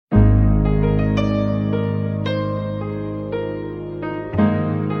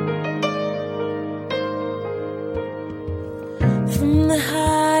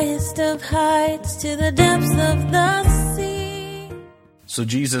revealed heights to the depths of the sea. So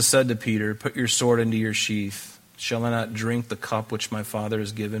Jesus said to Peter, put your sword into your sheath. Shall I not drink the cup which my Father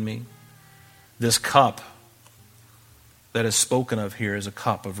has given me? This cup that is spoken of here is a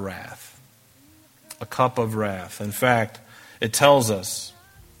cup of wrath. A cup of wrath. In fact, it tells us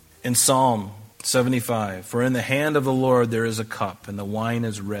in Psalm 75, for in the hand of the Lord there is a cup, and the wine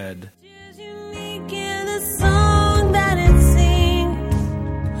is red. Unique in a song that it sings,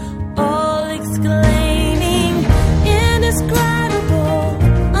 all exclaiming, indescribable,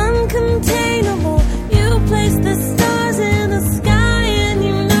 uncontainable. You place the stars in the sky and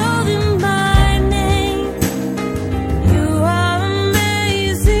you know them by name. You are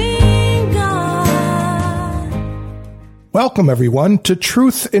amazing, God. Welcome, everyone, to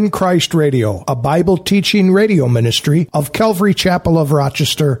Truth in Christ Radio, a Bible teaching radio ministry of Calvary Chapel of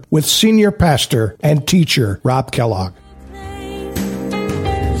Rochester with senior pastor and teacher Rob Kellogg. You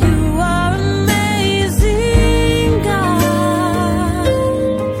are amazing, God.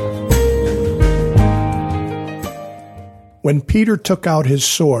 When Peter took out his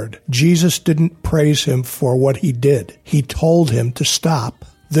sword, Jesus didn't praise him for what he did. He told him to stop.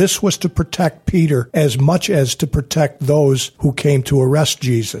 This was to protect Peter as much as to protect those who came to arrest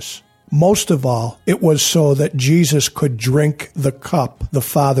Jesus. Most of all, it was so that Jesus could drink the cup the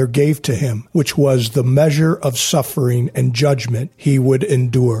Father gave to him, which was the measure of suffering and judgment he would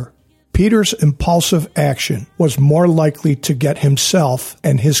endure. Peter's impulsive action was more likely to get himself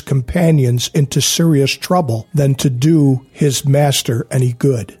and his companions into serious trouble than to do his master any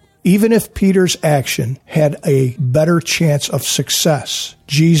good. Even if Peter's action had a better chance of success,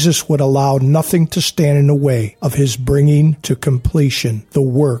 Jesus would allow nothing to stand in the way of his bringing to completion the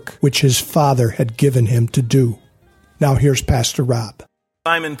work which his Father had given him to do. Now here's Pastor Rob.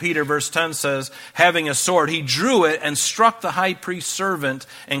 Simon Peter, verse 10 says, having a sword, he drew it and struck the high priest's servant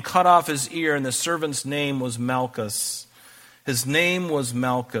and cut off his ear, and the servant's name was Malchus. His name was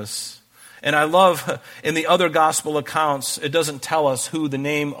Malchus. And I love, in the other gospel accounts, it doesn't tell us who the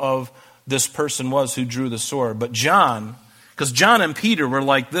name of this person was who drew the sword. But John, because John and Peter were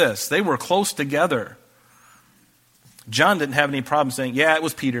like this. They were close together. John didn't have any problem saying, yeah, it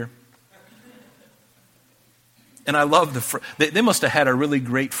was Peter. And I love they must have had a really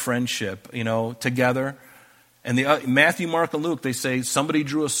great friendship, together. And Matthew, Mark, and Luke, they say somebody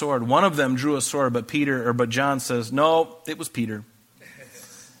drew a sword. One of them drew a sword, but John says, no, it was Peter.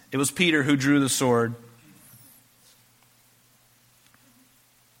 It was Peter who drew the sword.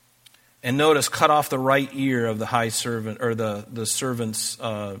 And notice, cut off the right ear of the high servant, or the servant's,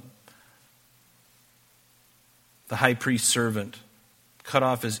 the high priest's servant. Cut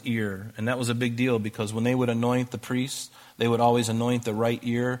off his ear. And that was a big deal because when they would anoint the priest, they would always anoint the right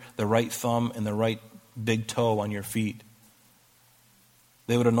ear, the right thumb, and the right big toe on your feet.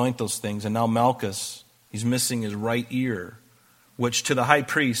 They would anoint those things. And now Malchus, he's missing his right ear, which to the high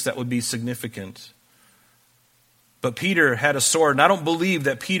priest, that would be significant. But Peter had a sword, and I don't believe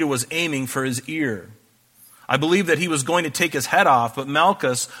that Peter was aiming for his ear. I believe that he was going to take his head off, but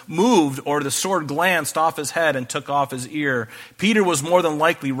Malchus moved, or the sword glanced off his head and took off his ear. Peter was more than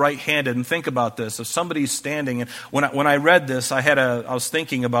likely right-handed, and think about this. If somebody's standing, and when I read this, I was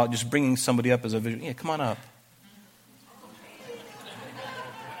thinking about just bringing somebody up as a vision. Yeah, come on up.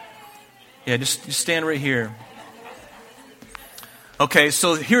 Yeah, just stand right here. Okay,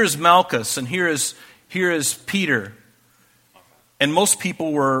 so here is Malchus, and here is Peter. And most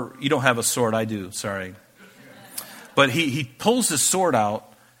people you don't have a sword, I do, sorry. But he pulls his sword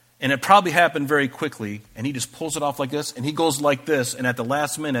out, and it probably happened very quickly, and he just pulls it off like this, and he goes like this, and at the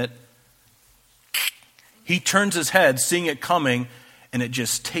last minute, he turns his head, seeing it coming, and it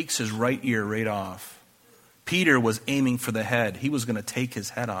just takes his right ear right off. Peter was aiming for the head. He was going to take his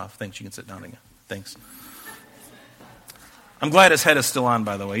head off. Thanks, you can sit down again. Thanks. I'm glad his head is still on,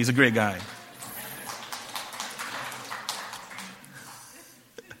 by the way. He's a great guy.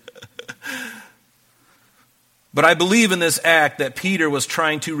 But I believe in this act that Peter was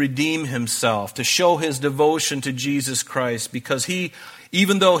trying to redeem himself, to show his devotion to Jesus Christ, because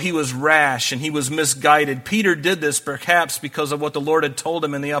even though he was rash and he was misguided, Peter did this perhaps because of what the Lord had told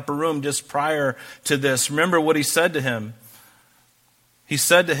him in the upper room just prior to this. Remember what he said to him. He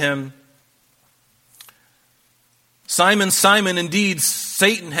said to him, Simon, Simon, indeed,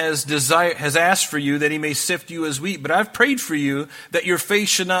 Satan has asked for you that he may sift you as wheat, but I've prayed for you that your faith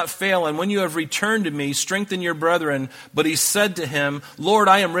should not fail, and when you have returned to me, strengthen your brethren. But he said to him, Lord,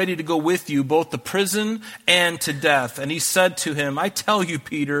 I am ready to go with you, both to prison and to death. And he said to him, I tell you,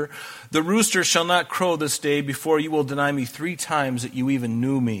 Peter, the rooster shall not crow this day before you will deny me 3 times that you even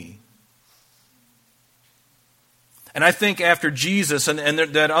knew me. And I think after Jesus, and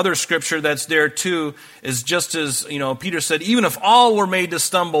that other scripture that's there too, is just as, Peter said, even if all were made to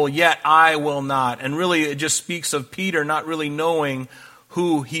stumble, yet I will not. And really it just speaks of Peter not really knowing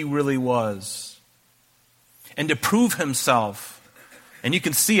who he really was. And to prove himself. And you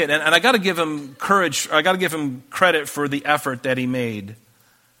can see it. And I got to give him courage. I got to give him credit for the effort that he made.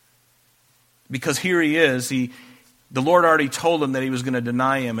 Because here he is. The Lord already told him that he was going to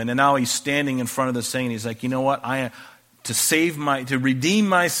deny him. And now he's standing in front of this thing. And he's like, you know what? To redeem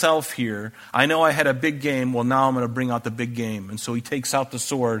myself here, I know I had a big game. Well, now I'm going to bring out the big game. And so he takes out the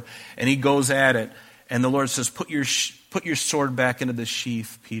sword and he goes at it. And the Lord says, put your sword back into the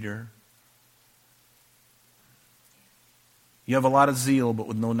sheath, Peter. You have a lot of zeal, but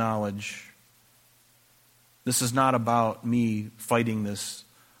with no knowledge. This is not about me fighting this.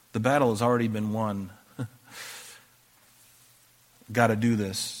 The battle has already been won. Got to do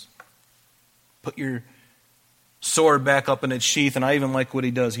this. Put your sword back up in its sheath. And I even like what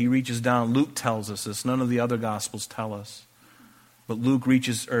he does. He reaches down. Luke tells us this. None of the other Gospels tell us. But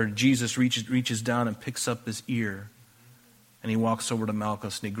Jesus reaches down and picks up his ear. And he walks over to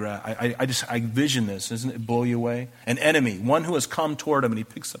Malchus and he grabs. I vision this. Doesn't it blow you away? An enemy, one who has come toward him, and he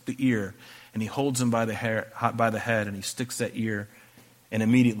picks up the ear and he holds him by the head and he sticks that ear, and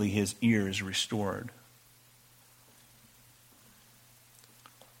immediately his ear is restored.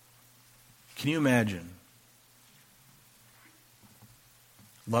 Can you imagine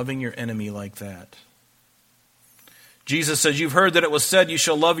loving your enemy like that? Jesus says, you've heard that it was said, you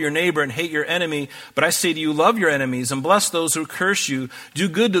shall love your neighbor and hate your enemy. But I say to you, love your enemies and bless those who curse you. Do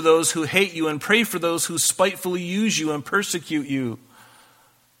good to those who hate you and pray for those who spitefully use you and persecute you.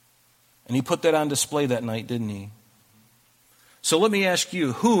 And he put that on display that night, didn't he? So let me ask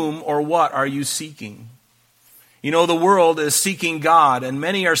you, whom or what are you seeking? The world is seeking God, and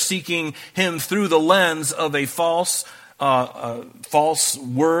many are seeking him through the lens of a false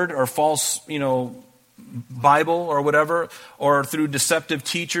word or false, Bible or whatever, or through deceptive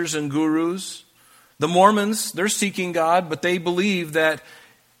teachers and gurus. The Mormons, they're seeking God, but they believe that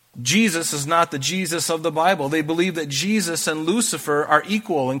Jesus is not the Jesus of the Bible. They believe that Jesus and Lucifer are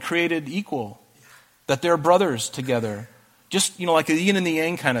equal and created equal, that they're brothers together. Just, like a yin and the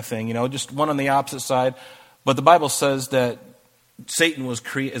yang kind of thing, just one on the opposite side. But the Bible says that Satan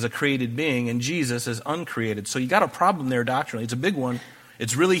is a created being and Jesus is uncreated. So you got a problem there doctrinally. It's a big one.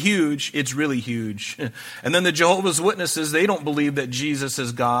 It's really huge. It's really huge. And then the Jehovah's Witnesses, they don't believe that Jesus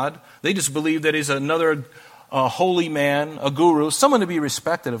is God. They just believe that he's another holy man, a guru, someone to be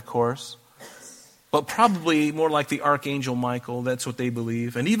respected, of course. But probably more like the Archangel Michael. That's what they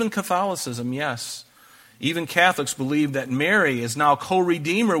believe. And even Catholicism, yes. Even Catholics believe that Mary is now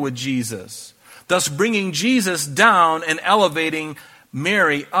co-redeemer with Jesus, thus bringing Jesus down and elevating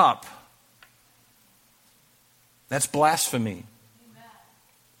Mary up. That's blasphemy.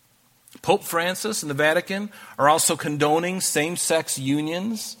 Pope Francis and the Vatican are also condoning same-sex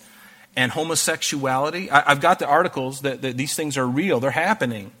unions and homosexuality. I've got the articles that these things are real. They're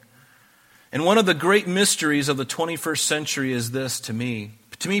happening. And one of the great mysteries of the 21st century is this to me.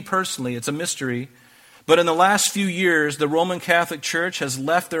 To me personally, it's a mystery. But in the last few years, the Roman Catholic Church has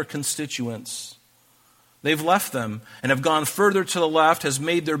left their constituents. They've left them and have gone further to the left, has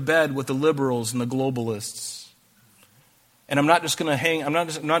made their bed with the liberals and the globalists. And I'm not just going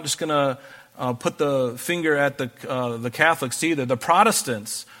to put the finger at the Catholics either. The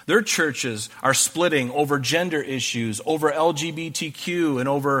Protestants, their churches are splitting over gender issues, over LGBTQ, and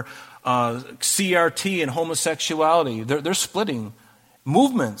over CRT and homosexuality. They're splitting.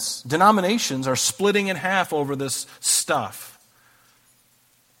 Movements, denominations are splitting in half over this stuff.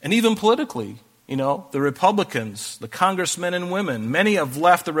 And even politically, the Republicans, the congressmen and women, many have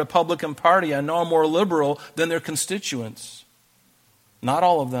left the Republican Party and are more liberal than their constituents. Not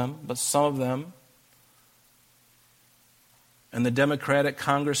all of them, but some of them. And the Democratic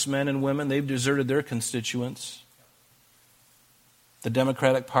congressmen and women, they've deserted their constituents. The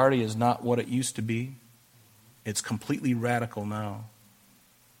Democratic Party is not what it used to be. It's completely radical now.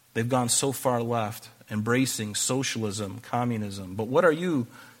 They've gone so far left, embracing socialism, communism. But what are you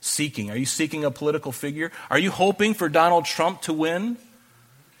seeking? Are you seeking a political figure? Are you hoping for Donald Trump to win?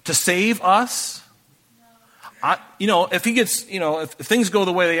 To save us? If he gets, if things go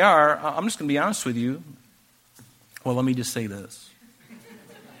the way they are, I'm just going to be honest with you. Well, let me just say this.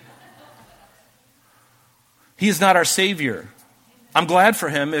 He is not our Savior. I'm glad for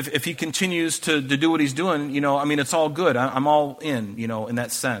him if he continues to do what he's doing. It's all good. I'm all in, in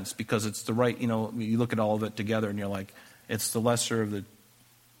that sense, because it's the right, you look at all of it together and you're like, it's the lesser of the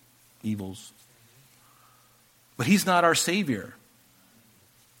evils. But he's not our Savior.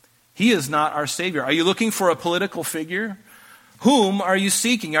 He is not our Savior. Are you looking for a political figure? Whom are you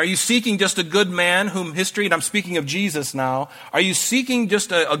seeking? Are you seeking just a good man whom history, and I'm speaking of Jesus now, are you seeking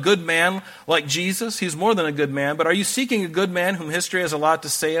just a good man like Jesus? He's more than a good man, but are you seeking a good man whom history has a lot to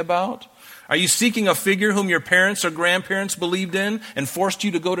say about? Are you seeking a figure whom your parents or grandparents believed in and forced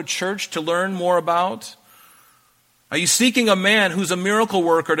you to go to church to learn more about? Are you seeking a man who's a miracle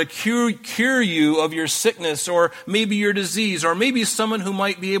worker to cure you of your sickness or maybe your disease, or maybe someone who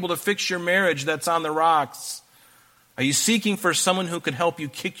might be able to fix your marriage that's on the rocks? Are you seeking for someone who can help you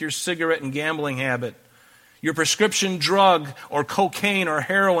kick your cigarette and gambling habit, your prescription drug or cocaine or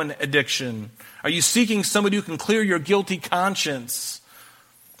heroin addiction? Are you seeking somebody who can clear your guilty conscience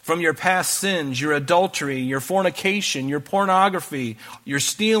from your past sins, your adultery, your fornication, your pornography, your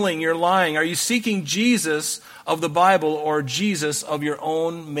stealing, your lying? Are you seeking Jesus of the Bible or Jesus of your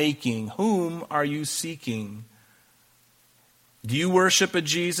own making? Whom are you seeking? Do you worship a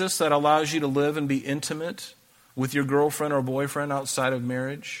Jesus that allows you to live and be intimate with your girlfriend or boyfriend outside of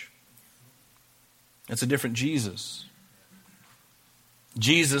marriage? It's a different Jesus.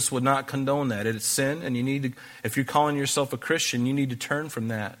 Jesus would not condone that. It's sin, and you need to, if you're calling yourself a Christian, you need to turn from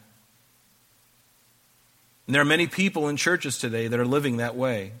that. And there are many people in churches today that are living that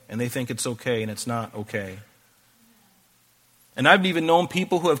way, and they think it's okay, and it's not okay. And I've even known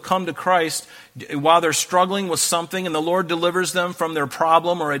people who have come to Christ while they're struggling with something, and the Lord delivers them from their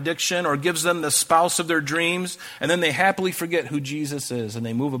problem or addiction or gives them the spouse of their dreams, and then they happily forget who Jesus is and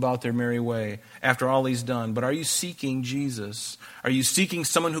they move about their merry way after all He's done. But are you seeking Jesus? Are you seeking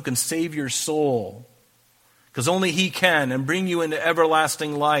someone who can save your soul? Because only He can, and bring you into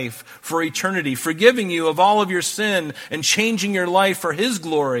everlasting life for eternity, forgiving you of all of your sin and changing your life for His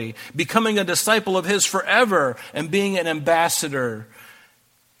glory, becoming a disciple of His forever and being an ambassador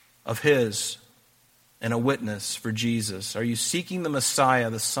of His and a witness for Jesus. Are you seeking the Messiah,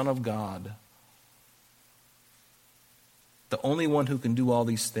 the Son of God? The only one who can do all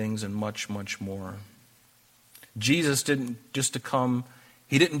these things and much, much more. Jesus didn't just come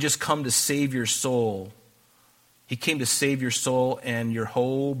to save your soul. He came to save your soul and your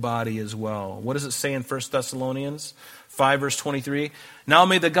whole body as well. What does it say in 1 Thessalonians 5, verse 23? Now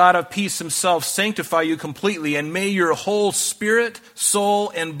may the God of peace Himself sanctify you completely, and may your whole spirit,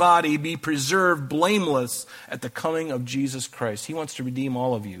 soul, and body be preserved blameless at the coming of Jesus Christ. He wants to redeem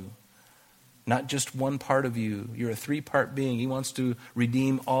all of you, not just one part of you. You're a three-part being. He wants to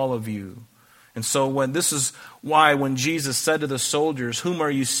redeem all of you. And so this is why when Jesus said to the soldiers, "Whom are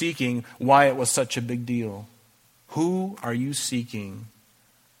you seeking?" why it was such a big deal. Who are you seeking?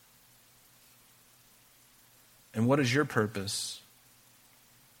 And what is your purpose?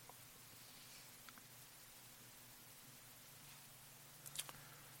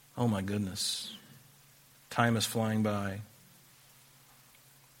 Oh my goodness. Time is flying by.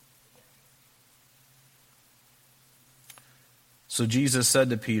 So Jesus said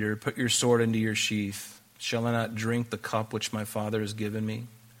to Peter, "Put your sword into your sheath. Shall I not drink the cup which my Father has given me?"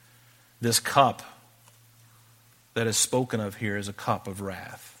 This cup that is spoken of here is a cup of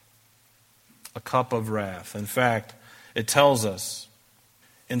wrath. A cup of wrath. In fact, it tells us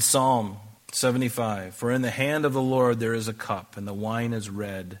in Psalm 75, "For in the hand of the Lord there is a cup, and the wine is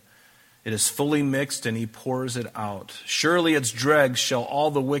red. It is fully mixed, and He pours it out. Surely its dregs shall all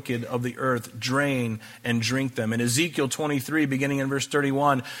the wicked of the earth drain and drink them." In Ezekiel 23, beginning in verse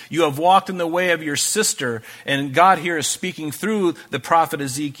 31, "You have walked in the way of your sister." And God here is speaking through the prophet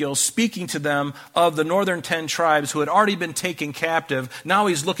Ezekiel, speaking to them of the northern 10 tribes who had already been taken captive. Now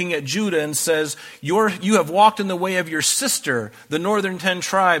He's looking at Judah and says, you have walked in the way of your sister, the northern 10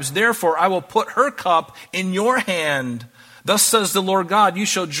 tribes. Therefore, I will put her cup in your hand. Thus says the Lord God, you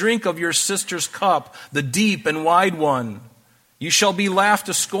shall drink of your sister's cup, the deep and wide one. You shall be laughed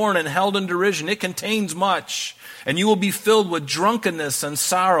to scorn and held in derision. It contains much. And you will be filled with drunkenness and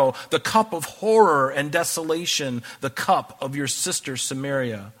sorrow, the cup of horror and desolation, the cup of your sister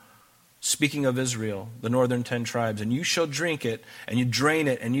Samaria. Speaking of Israel, the northern 10 tribes. And you shall drink it, and you drain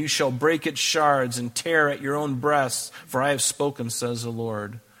it, and you shall break its shards and tear at your own breasts, for I have spoken, says the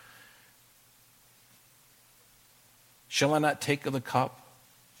Lord. Shall I not take of the cup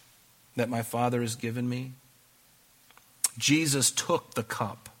that my Father has given me? Jesus took the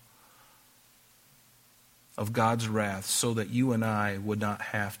cup of God's wrath so that you and I would not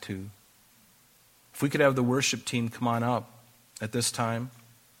have to. If we could have the worship team come on up at this time.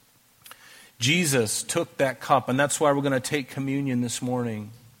 Jesus took that cup, and that's why we're going to take communion this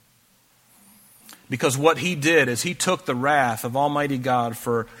morning. Because what He did is He took the wrath of Almighty God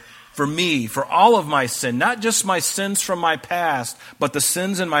for for me, for all of my sin, not just my sins from my past, but the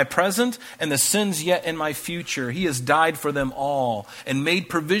sins in my present and the sins yet in my future. He has died for them all and made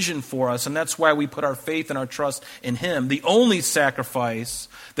provision for us, and that's why we put our faith and our trust in Him, the only sacrifice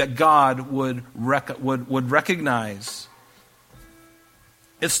that God would recognize.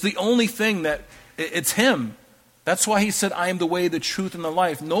 It's the only thing that, it's Him. That's why He said, I am the way, the truth, and the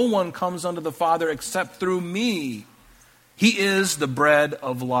life. No one comes unto the Father except through me. He is the bread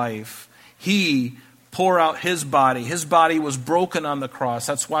of life. He poured out His body. His body was broken on the cross.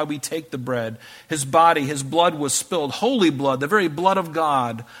 That's why we take the bread. His body, His blood was spilled. Holy blood, the very blood of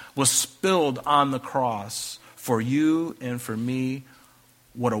God, was spilled on the cross for you and for me.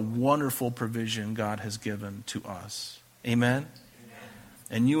 What a wonderful provision God has given to us. Amen?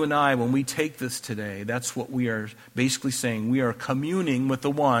 And you and I, when we take this today, that's what we are basically saying. We are communing with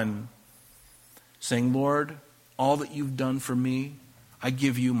the one, saying, Lord, all that you've done for me, I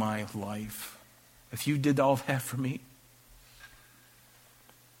give you my life. If you did all that for me,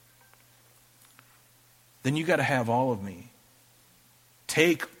 then you got to have all of me.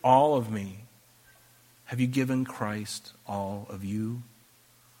 Take all of me. Have you given Christ all of you?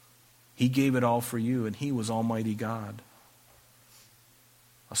 He gave it all for you, and He was Almighty God.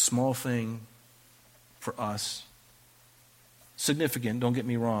 A small thing for us. Significant, don't get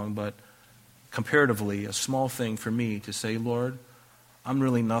me wrong, but comparatively, a small thing for me to say, Lord, I'm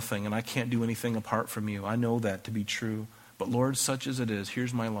really nothing and I can't do anything apart from you. I know that to be true. But Lord, such as it is,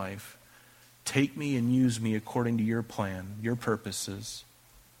 here's my life. Take me and use me according to your plan, your purposes.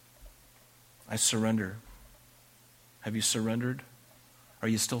 I surrender. Have you surrendered? Are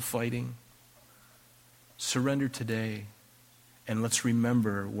you still fighting? Surrender today. And let's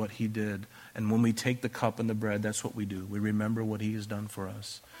remember what He did. And when we take the cup and the bread, that's what we do. We remember what He has done for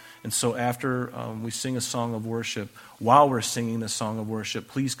us. And so after we sing a song of worship, while we're singing the song of worship,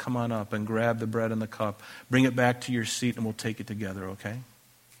 please come on up and grab the bread and the cup. Bring it back to your seat and we'll take it together, okay?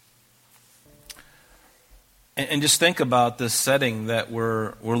 And just think about this setting that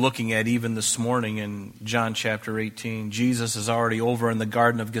we're looking at even this morning in John chapter 18. Jesus is already over in the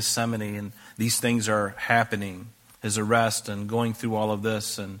Garden of Gethsemane and these things are happening. His arrest and going through all of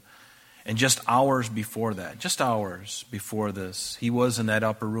this. And just hours before that, just hours before this, He was in that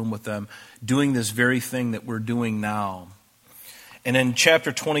upper room with them doing this very thing that we're doing now. And in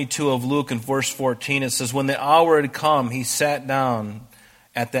chapter 22 of Luke in verse 14, it says, when the hour had come, He sat down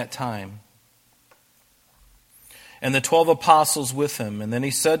at that time. And the 12 apostles with Him. And then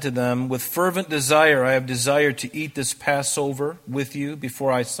He said to them, with fervent desire I have desired to eat this Passover with you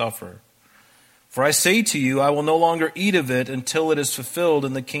before I suffer. For I say to you, I will no longer eat of it until it is fulfilled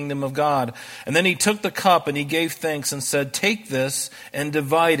in the kingdom of God. And then He took the cup and He gave thanks and said, take this and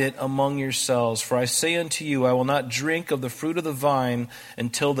divide it among yourselves. For I say unto you, I will not drink of the fruit of the vine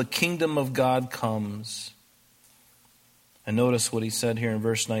until the kingdom of God comes. And notice what He said here in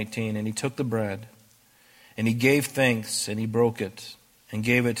verse 19. And He took the bread and He gave thanks and He broke it and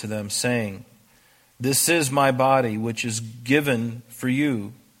gave it to them, saying, this is my body which is given for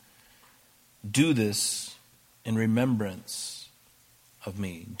you. Do this in remembrance of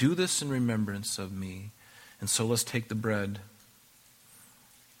me. Do this in remembrance of me. And so let's take the bread.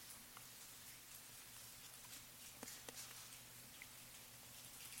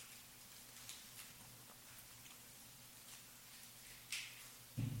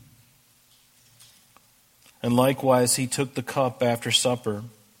 And likewise He took the cup after supper,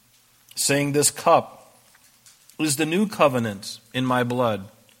 saying, this cup is the new covenant in my blood,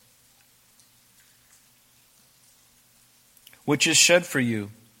 which is shed for you.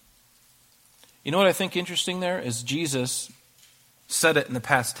 You know what I think interesting there is Jesus said it in the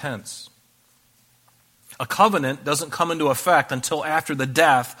past tense. A covenant doesn't come into effect until after the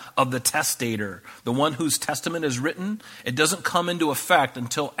death of the testator, the one whose testament is written. It doesn't come into effect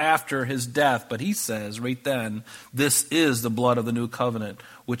until after his death. But He says right then, this is the blood of the new covenant,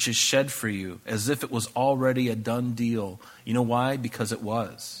 which is shed for you, as if it was already a done deal. You know why? Because it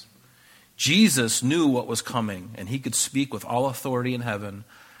was. Jesus knew what was coming, and He could speak with all authority in heaven.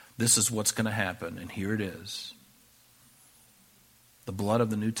 This is what's going to happen, and here it is. The blood of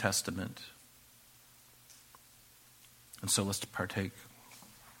the New Testament. And so let's partake.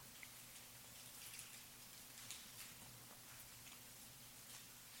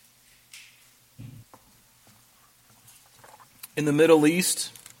 In the Middle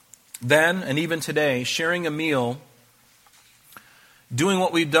East, then and even today, sharing a meal, doing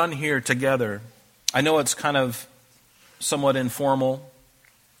what we've done here together. I know it's kind of somewhat informal,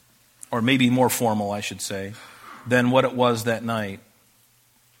 or maybe more formal, I should say, than what it was that night.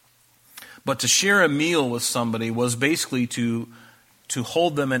 But to share a meal with somebody was basically to to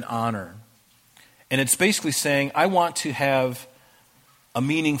hold them in honor. And it's basically saying, I want to have a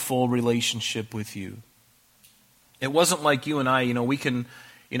meaningful relationship with you. It wasn't like you and I, we can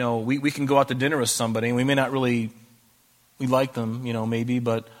go out to dinner with somebody and we may not really, we like them, maybe,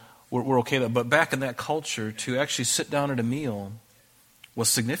 but we're okay with that. But back in that culture, to actually sit down at a meal was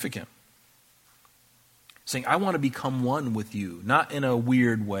significant. Saying, I want to become one with you, not in a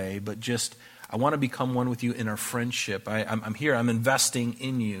weird way, but just, I want to become one with you in our friendship. I'm here, I'm investing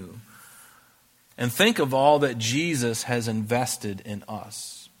in you. And think of all that Jesus has invested in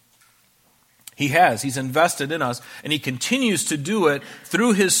us. He has. He's invested in us, and He continues to do it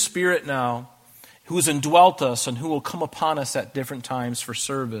through His Spirit now, who has indwelt us and who will come upon us at different times for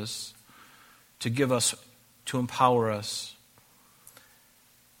service, to give us, to empower us.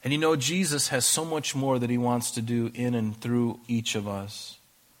 And Jesus has so much more that He wants to do in and through each of us.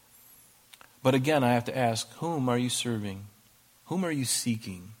 But again, I have to ask, whom are you serving? Whom are you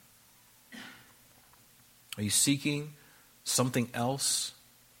seeking? Are you seeking something else?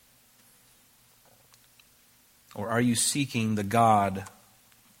 Or are you seeking the God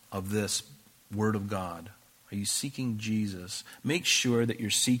of this Word of God? Are you seeking Jesus? Make sure that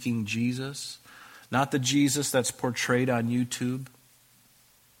you're seeking Jesus, not the Jesus that's portrayed on YouTube,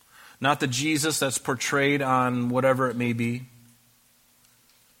 not the Jesus that's portrayed on whatever it may be,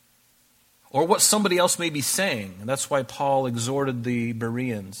 or what somebody else may be saying. And that's why Paul exhorted the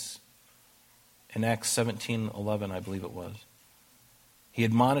Bereans in Acts 17:11, I believe it was. He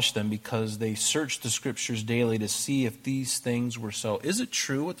admonished them because they searched the Scriptures daily to see if these things were so. Is it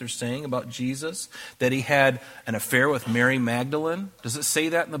true what they're saying about Jesus, that He had an affair with Mary Magdalene? Does it say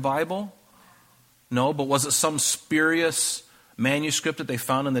that in the Bible? No, but was it some spurious manuscript that they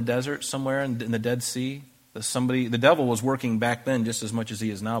found in the desert somewhere in the Dead Sea? The devil was working back then just as much as he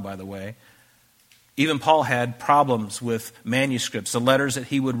is now, by the way. Even Paul had problems with manuscripts, the letters that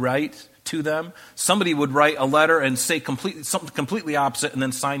he would write to them. Somebody would write a letter and say something completely opposite and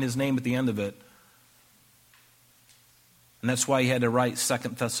then sign his name at the end of it. And that's why he had to write 2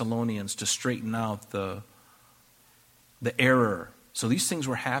 Thessalonians to straighten out the error. So these things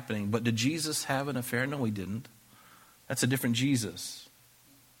were happening. But did Jesus have an affair? No, He didn't. That's a different Jesus.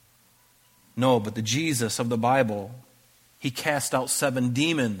 No, but the Jesus of the Bible, He cast out 7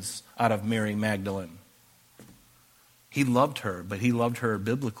 demons out of Mary Magdalene. He loved her, but He loved her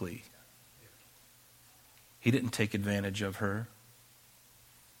biblically. He didn't take advantage of her.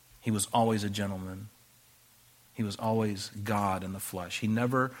 He was always a gentleman. He was always God in the flesh. He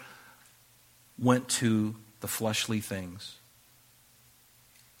never went to the fleshly things.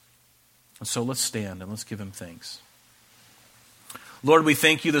 And so let's stand and let's give Him thanks. Lord, we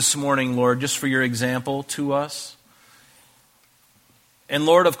thank You this morning, Lord, just for Your example to us. And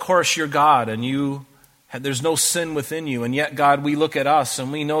Lord, of course, You're God, and there's no sin within You. And yet, God, we look at us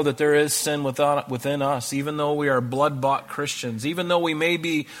and we know that there is sin within us, even though we are blood-bought Christians. Even though we may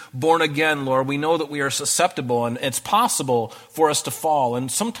be born again, Lord, we know that we are susceptible and it's possible for us to fall.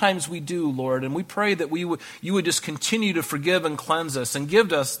 And sometimes we do, Lord, and we pray that You would just continue to forgive and cleanse us and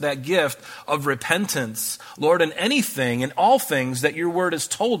give us that gift of repentance, Lord, in anything, in all things that Your Word has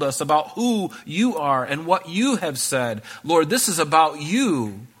told us about who You are and what You have said. Lord, this is about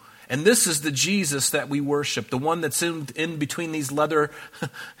You. And this is the Jesus that we worship, the one that's in between this leather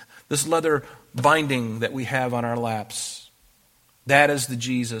binding that we have on our laps. That is the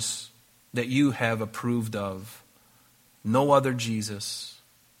Jesus that You have approved of. No other Jesus.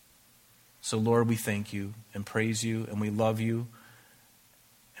 So Lord, we thank You and praise You and we love You.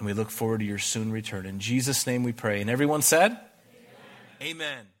 And we look forward to Your soon return. In Jesus' name we pray. And everyone said? Amen.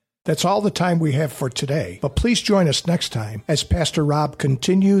 Amen. That's all the time we have for today, but please join us next time as Pastor Rob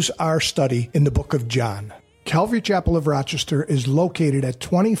continues our study in the book of John. Calvary Chapel of Rochester is located at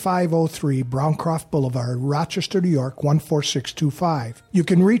 2503 Browncroft Boulevard, Rochester, New York, 14625. You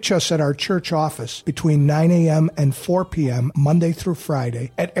can reach us at our church office between 9 a.m. and 4 p.m. Monday through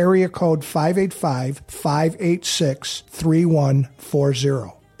Friday at area code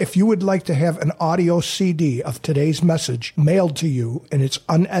 585-586-3140. If you would like to have an audio CD of today's message mailed to you in its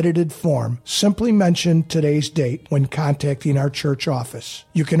unedited form, simply mention today's date when contacting our church office.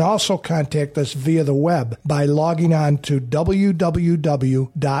 You can also contact us via the web by logging on to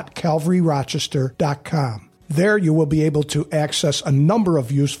www.calvaryrochester.com. There you will be able to access a number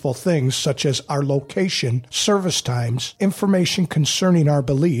of useful things such as our location, service times, information concerning our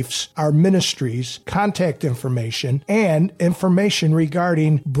beliefs, our ministries, contact information, and information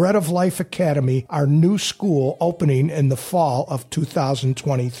regarding Bread of Life Academy, our new school opening in the fall of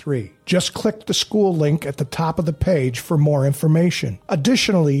 2023. Just click the school link at the top of the page for more information.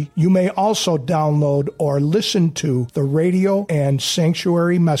 Additionally, you may also download or listen to the radio and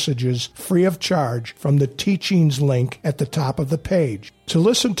sanctuary messages free of charge from the teachings link at the top of the page. To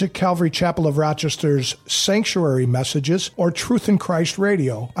listen to Calvary Chapel of Rochester's sanctuary messages or Truth in Christ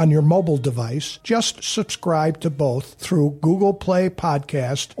Radio on your mobile device, just subscribe to both through Google Play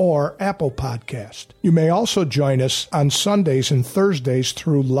Podcast or Apple Podcast. You may also join us on Sundays and Thursdays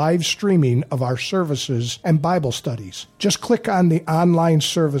through live streaming of our services and Bible studies. Just click on the online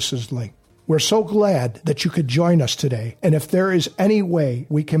services link. We're so glad that you could join us today, and if there is any way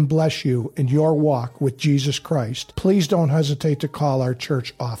we can bless you in your walk with Jesus Christ, please don't hesitate to call our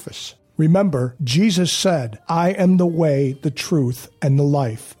church office. Remember, Jesus said, "I am the way, the truth, and the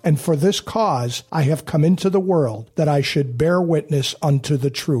life, and for this cause I have come into the world, that I should bear witness unto the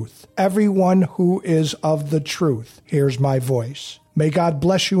truth. Everyone who is of the truth hears my voice." May God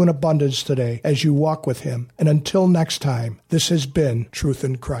bless you in abundance today as you walk with Him, and until next time, this has been Truth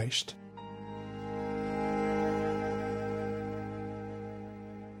in Christ.